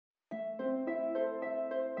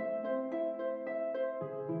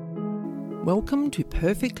Welcome to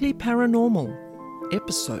Perfectly Paranormal,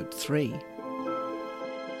 Episode 3.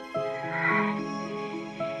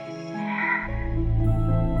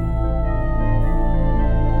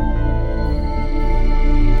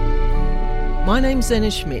 My name's Anna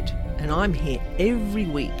Schmidt, and I'm here every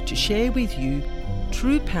week to share with you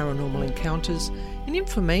true paranormal encounters and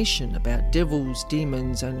information about devils,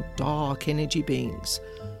 demons, and dark energy beings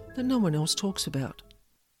that no one else talks about.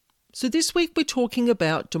 So this week we're talking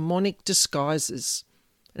about demonic disguises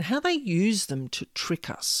and how they use them to trick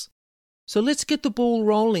us. So let's get the ball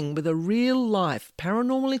rolling with a real-life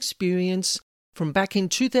paranormal experience from back in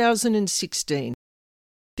 2016.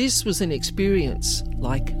 This was an experience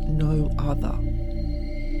like no other.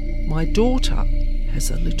 My daughter has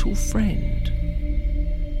a little friend.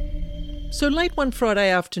 So late one Friday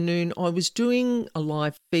afternoon, I was doing a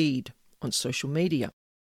live feed on social media,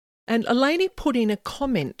 and a lady put in a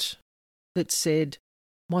comment that said,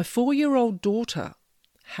 "My 4-year-old daughter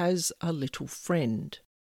has a little friend."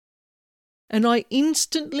 And I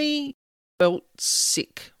instantly felt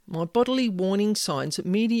sick. My bodily warning signs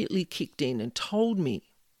immediately kicked in and told me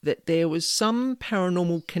that there was some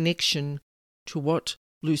paranormal connection to what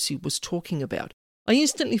Lucy was talking about. I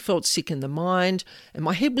instantly felt sick in the mind and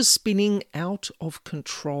my head was spinning out of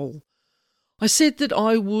control. I said that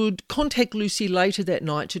I would contact Lucy later that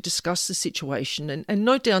night to discuss the situation and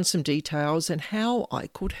note down some details and how I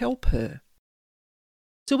could help her.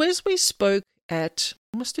 So as we spoke at,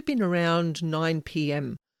 must have been around 9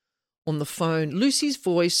 p.m. on the phone, Lucy's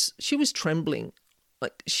voice, she was trembling.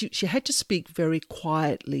 Like she had to speak very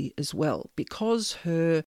quietly as well because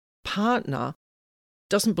her partner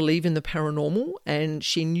doesn't believe in the paranormal and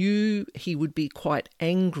she knew he would be quite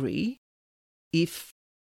angry if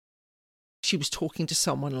she was talking to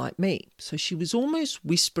someone like me. So she was almost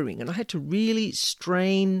whispering and I had to really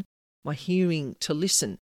strain my hearing to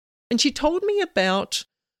listen. And she told me about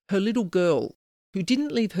her little girl who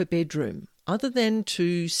didn't leave her bedroom other than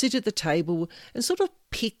to sit at the table and sort of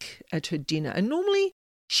pick at her dinner. And normally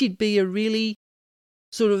she'd be a really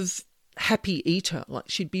sort of happy eater, like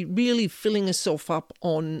she'd be really filling herself up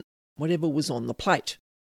on whatever was on the plate.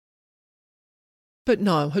 But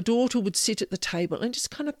no, her daughter would sit at the table and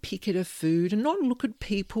just kind of pick at her food and not look at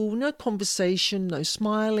people, no conversation, no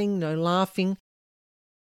smiling, no laughing.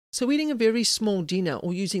 So eating a very small dinner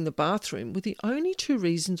or using the bathroom were the only two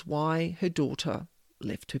reasons why her daughter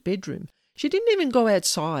left her bedroom. She didn't even go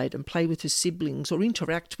outside and play with her siblings or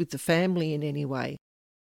interact with the family in any way.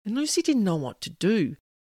 And Lucy didn't know what to do.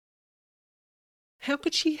 How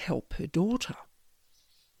could she help her daughter?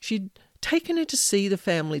 She'd taken her to see the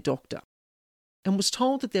family doctor and was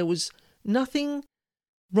told that there was nothing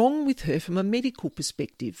wrong with her from a medical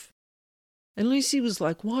perspective. And Lucy was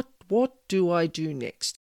like, what do I do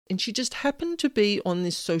next? And she just happened to be on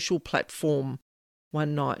this social platform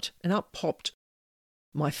one night and up popped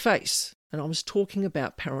my face and I was talking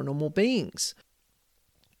about paranormal beings.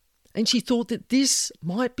 And she thought that this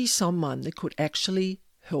might be someone that could actually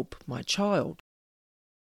help my child.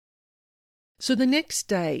 So the next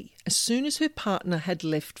day, as soon as her partner had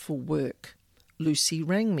left for work, Lucy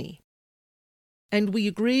rang me. And we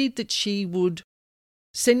agreed that she would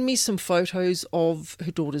send me some photos of her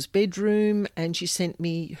daughter's bedroom and she sent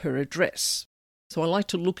me her address. So I like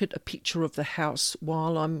to look at a picture of the house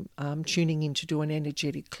while I'm tuning in to do an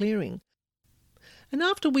energetic clearing. And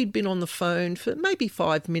after we'd been on the phone for maybe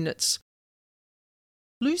 5 minutes,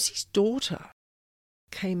 Lucy's daughter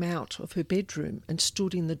came out of her bedroom and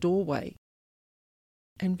stood in the doorway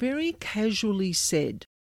and very casually said,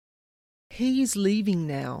 "He is leaving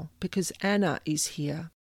now because Anna is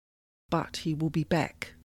here, but he will be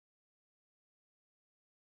back."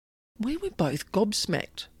 We were both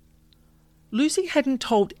gobsmacked. Lucy hadn't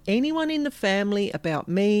told anyone in the family about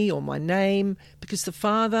me or my name because the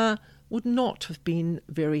father would not have been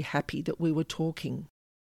very happy that we were talking.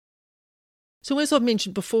 So as I've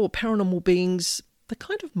mentioned before, paranormal beings, they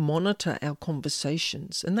kind of monitor our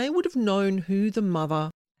conversations and they would have known who the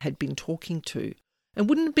mother had been talking to and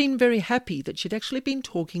wouldn't have been very happy that she'd actually been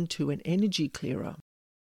talking to an energy clearer.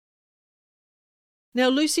 Now,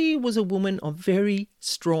 Lucy was a woman of very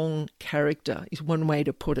strong character, is one way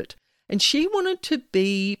to put it. And she wanted to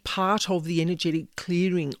be part of the energetic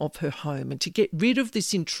clearing of her home and to get rid of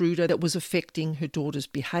this intruder that was affecting her daughter's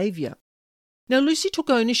behaviour. Now, Lucy took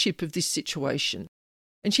ownership of this situation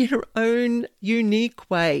and she had her own unique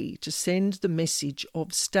way to send the message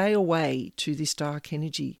of stay away to this dark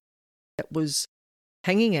energy that was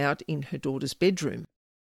hanging out in her daughter's bedroom.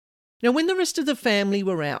 Now, when the rest of the family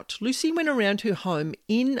were out, Lucy went around her home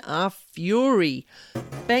in a fury,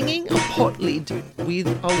 banging a pot lid with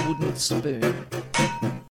a wooden spoon.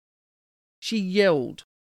 She yelled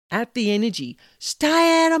at the energy,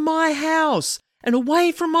 "Stay out of my house and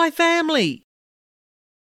away from my family."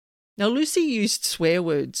 Now, Lucy used swear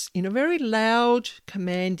words in a very loud,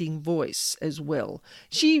 commanding voice as well.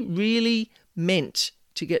 She really meant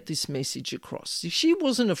to get this message across. She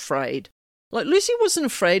wasn't afraid. Like, Lucy wasn't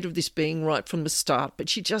afraid of this being right from the start, but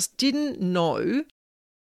she just didn't know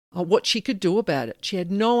what she could do about it. She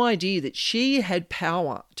had no idea that she had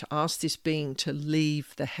power to ask this being to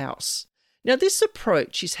leave the house. Now, this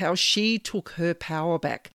approach is how she took her power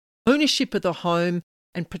back, ownership of the home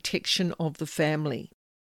and protection of the family.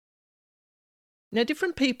 Now,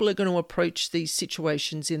 different people are going to approach these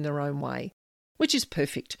situations in their own way, which is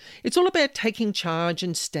perfect. It's all about taking charge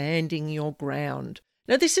and standing your ground.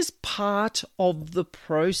 Now, this is part of the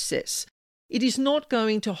process. It is not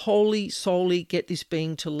going to wholly, solely get this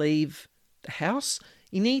being to leave the house.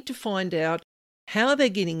 You need to find out how they're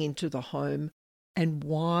getting into the home and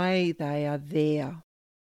why they are there.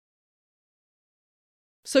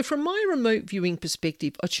 So from my remote viewing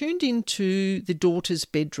perspective, I tuned into the daughter's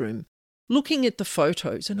bedroom, looking at the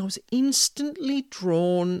photos, and I was instantly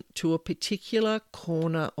drawn to a particular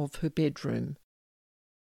corner of her bedroom.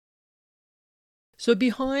 So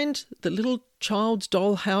behind the little child's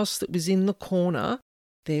dollhouse that was in the corner,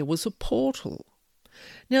 there was a portal.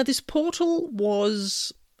 Now, this portal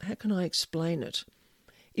was, how can I explain it?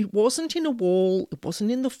 It wasn't in a wall, it wasn't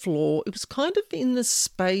in the floor, it was kind of in the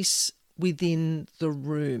space within the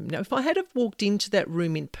room. Now, if I had have walked into that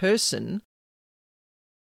room in person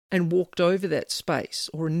and walked over that space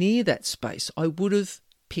or near that space, I would have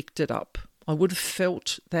picked it up. I would have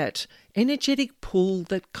felt that energetic pull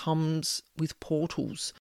that comes with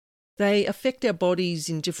portals. They affect our bodies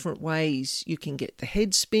in different ways. You can get the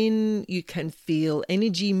head spin, you can feel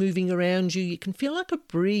energy moving around you, you can feel like a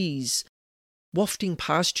breeze wafting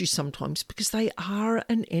past you sometimes because they are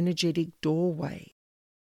an energetic doorway.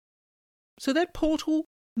 So that portal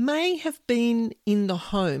may have been in the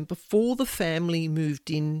home before the family moved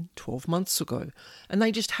in 12 months ago, and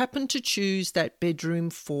they just happened to choose that bedroom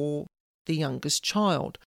for the youngest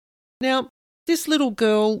child. Now, this little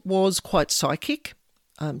girl was quite psychic.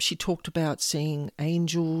 She talked about seeing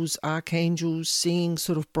angels, archangels, seeing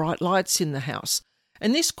sort of bright lights in the house.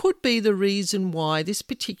 And this could be the reason why this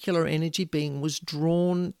particular energy being was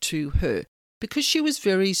drawn to her, because she was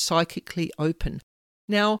very psychically open.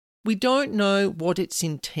 Now, we don't know what its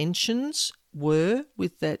intentions were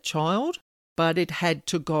with that child, but it had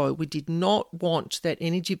to go. We did not want that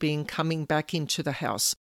energy being coming back into the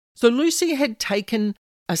house. So Lucy had taken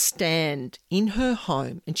a stand in her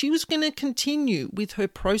home, and she was going to continue with her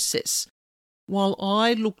process while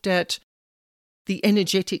I looked at the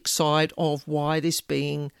energetic side of why this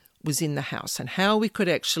being was in the house and how we could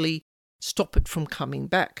actually stop it from coming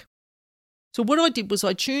back. So what I did was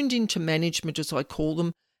I tuned into management, as I call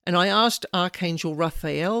them, and I asked Archangel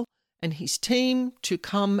Raphael and his team to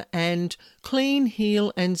come and clean,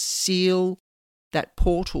 heal and seal that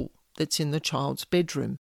portal that's in the child's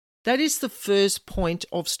bedroom. That is the first point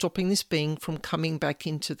of stopping this being from coming back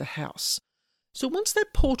into the house. So once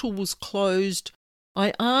that portal was closed,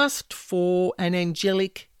 I asked for an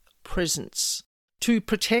angelic presence to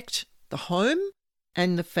protect the home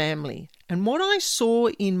and the family. And what I saw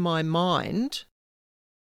in my mind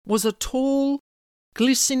was a tall,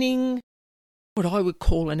 glistening, what I would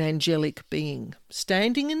call an angelic being,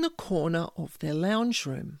 standing in the corner of their lounge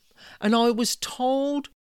room. And I was told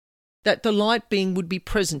that the light being would be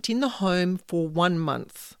present in the home for 1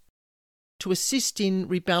 month to assist in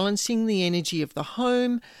rebalancing the energy of the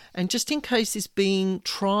home, and just in case this being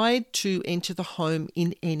tried to enter the home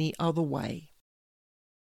in any other way.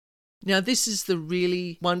 Now, this is the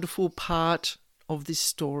really wonderful part of this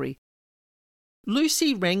story.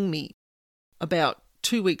 Lucy rang me about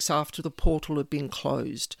 2 weeks after the portal had been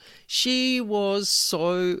closed. She was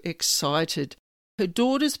so excited. Her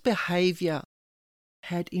daughter's behaviour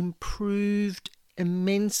had improved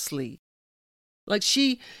immensely. Like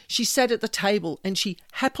she sat at the table and she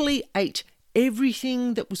happily ate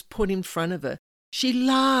everything that was put in front of her. She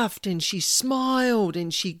laughed and she smiled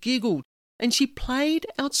and she giggled and she played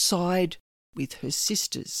outside with her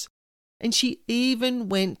sisters. And she even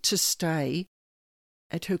went to stay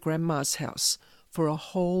at her grandma's house for a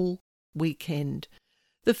whole weekend.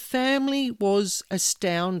 The family was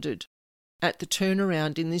astounded at the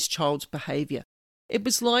turnaround in this child's behaviour. It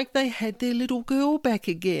was like they had their little girl back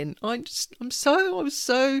again. I'm still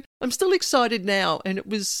excited now, and it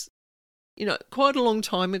was, quite a long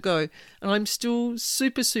time ago, and I'm still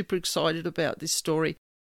super, super excited about this story.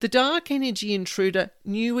 The dark energy intruder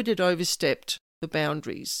knew it had overstepped the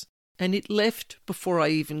boundaries, and it left before I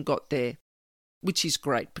even got there. which is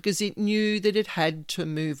great because it knew that it had to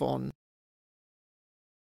move on.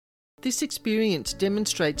 This experience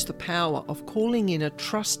demonstrates the power of calling in a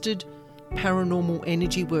trusted paranormal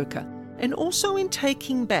energy worker and also in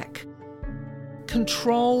taking back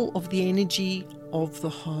control of the energy of the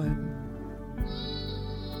home.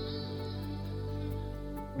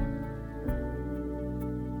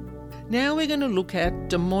 Now we're going to look at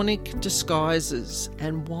demonic disguises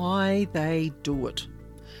and why they do it.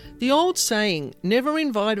 The old saying, never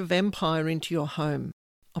invite a vampire into your home,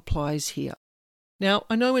 applies here. Now,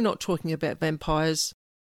 I know we're not talking about vampires,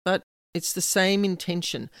 but it's the same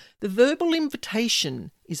intention. The verbal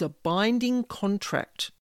invitation is a binding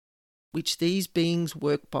contract which these beings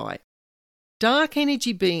work by. Dark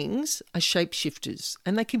energy beings are shapeshifters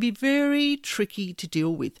and they can be very tricky to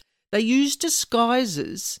deal with. They use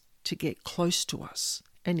disguises to get close to us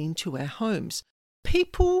and into our homes.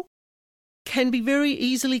 People can be very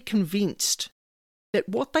easily convinced that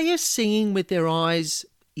what they are seeing with their eyes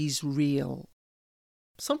is real.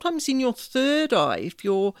 Sometimes in your third eye, if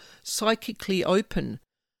you're psychically open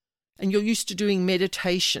and you're used to doing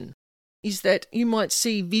meditation, is that you might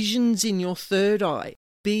see visions in your third eye.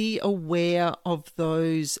 Be aware of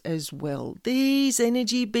those as well. These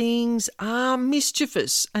energy beings are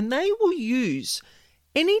mischievous and they will use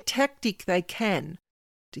any tactic they can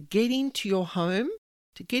to get into your home,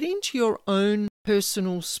 to get into your own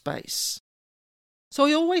personal space. So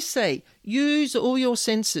I always say, use all your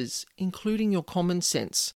senses, including your common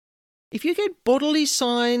sense. If you get bodily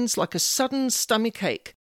signs like a sudden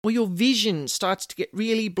stomachache, or your vision starts to get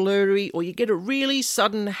really blurry, or you get a really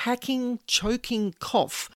sudden hacking, choking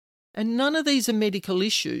cough, and none of these are medical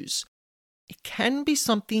issues, it can be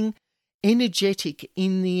something energetic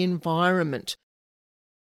in the environment.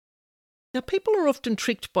 Now, people are often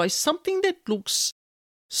tricked by something that looks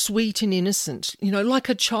sweet and innocent, like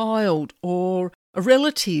a child or a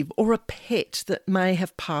relative or a pet that may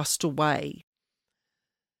have passed away.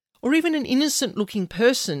 Or even an innocent-looking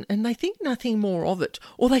person, and they think nothing more of it,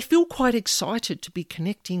 or they feel quite excited to be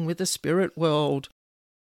connecting with the spirit world.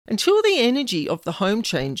 Until the energy of the home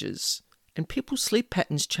changes, and people's sleep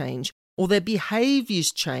patterns change, or their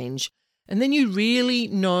behaviours change, and then you really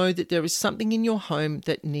know that there is something in your home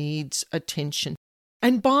that needs attention.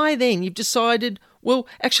 And by then you've decided, well,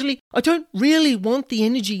 actually, I don't really want the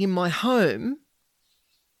energy in my home.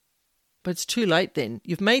 But it's too late then.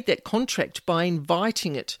 You've made that contract by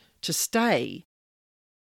inviting it to stay.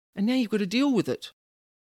 And now you've got to deal with it.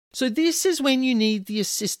 So this is when you need the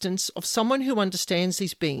assistance of someone who understands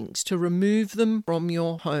these beings to remove them from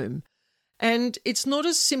your home. And it's not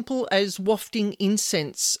as simple as wafting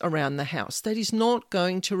incense around the house. That is not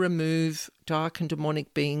going to remove dark and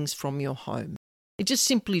demonic beings from your home. It just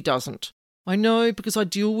simply doesn't. I know because I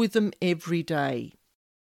deal with them every day.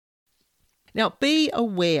 Now, be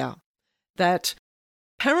aware that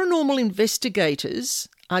paranormal investigators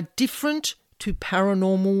are different to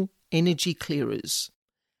paranormal energy clearers.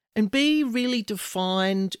 And be really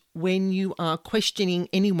defined when you are questioning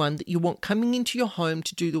anyone that you want coming into your home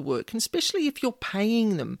to do the work, and especially if you're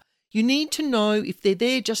paying them. You need to know if they're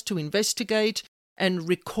there just to investigate and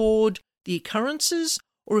record the occurrences,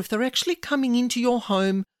 or if they're actually coming into your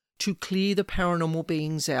home to clear the paranormal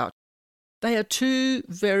beings out. They are two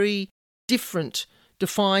very different,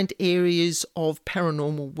 defined areas of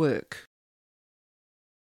paranormal work.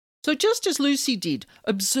 So just as Lucy did,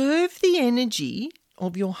 observe the energy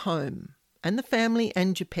of your home and the family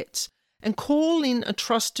and your pets, and call in a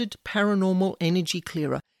trusted paranormal energy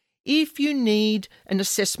clearer if you need an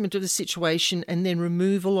assessment of the situation and then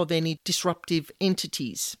removal of any disruptive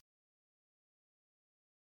entities.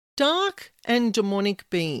 Dark and demonic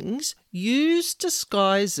beings use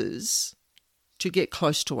disguises to get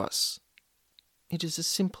close to us. It is as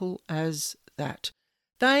simple as that.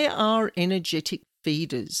 They are energetic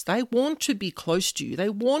feeders. They want to be close to you. They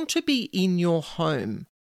want to be in your home.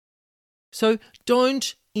 So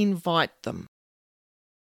don't invite them.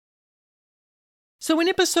 So in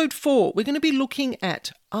episode 4, we're going to be looking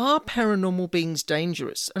at, are paranormal beings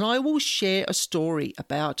dangerous? And I will share a story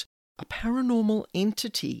about a paranormal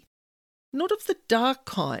entity, not of the dark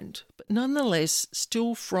kind, but nonetheless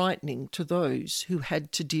still frightening to those who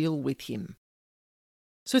had to deal with him.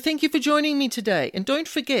 So thank you for joining me today, and don't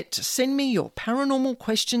forget to send me your paranormal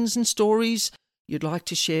questions and stories you'd like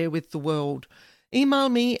to share with the world. Email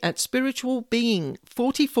me at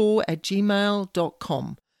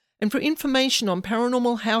spiritualbeing44@gmail.com. And for information on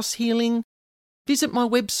paranormal house healing, visit my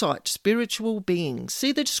website, Spiritual Being.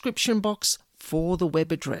 See the description box for the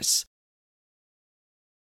web address.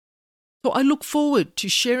 So I look forward to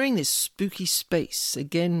sharing this spooky space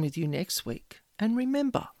again with you next week. And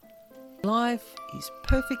remember, Life is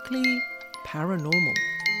perfectly paranormal.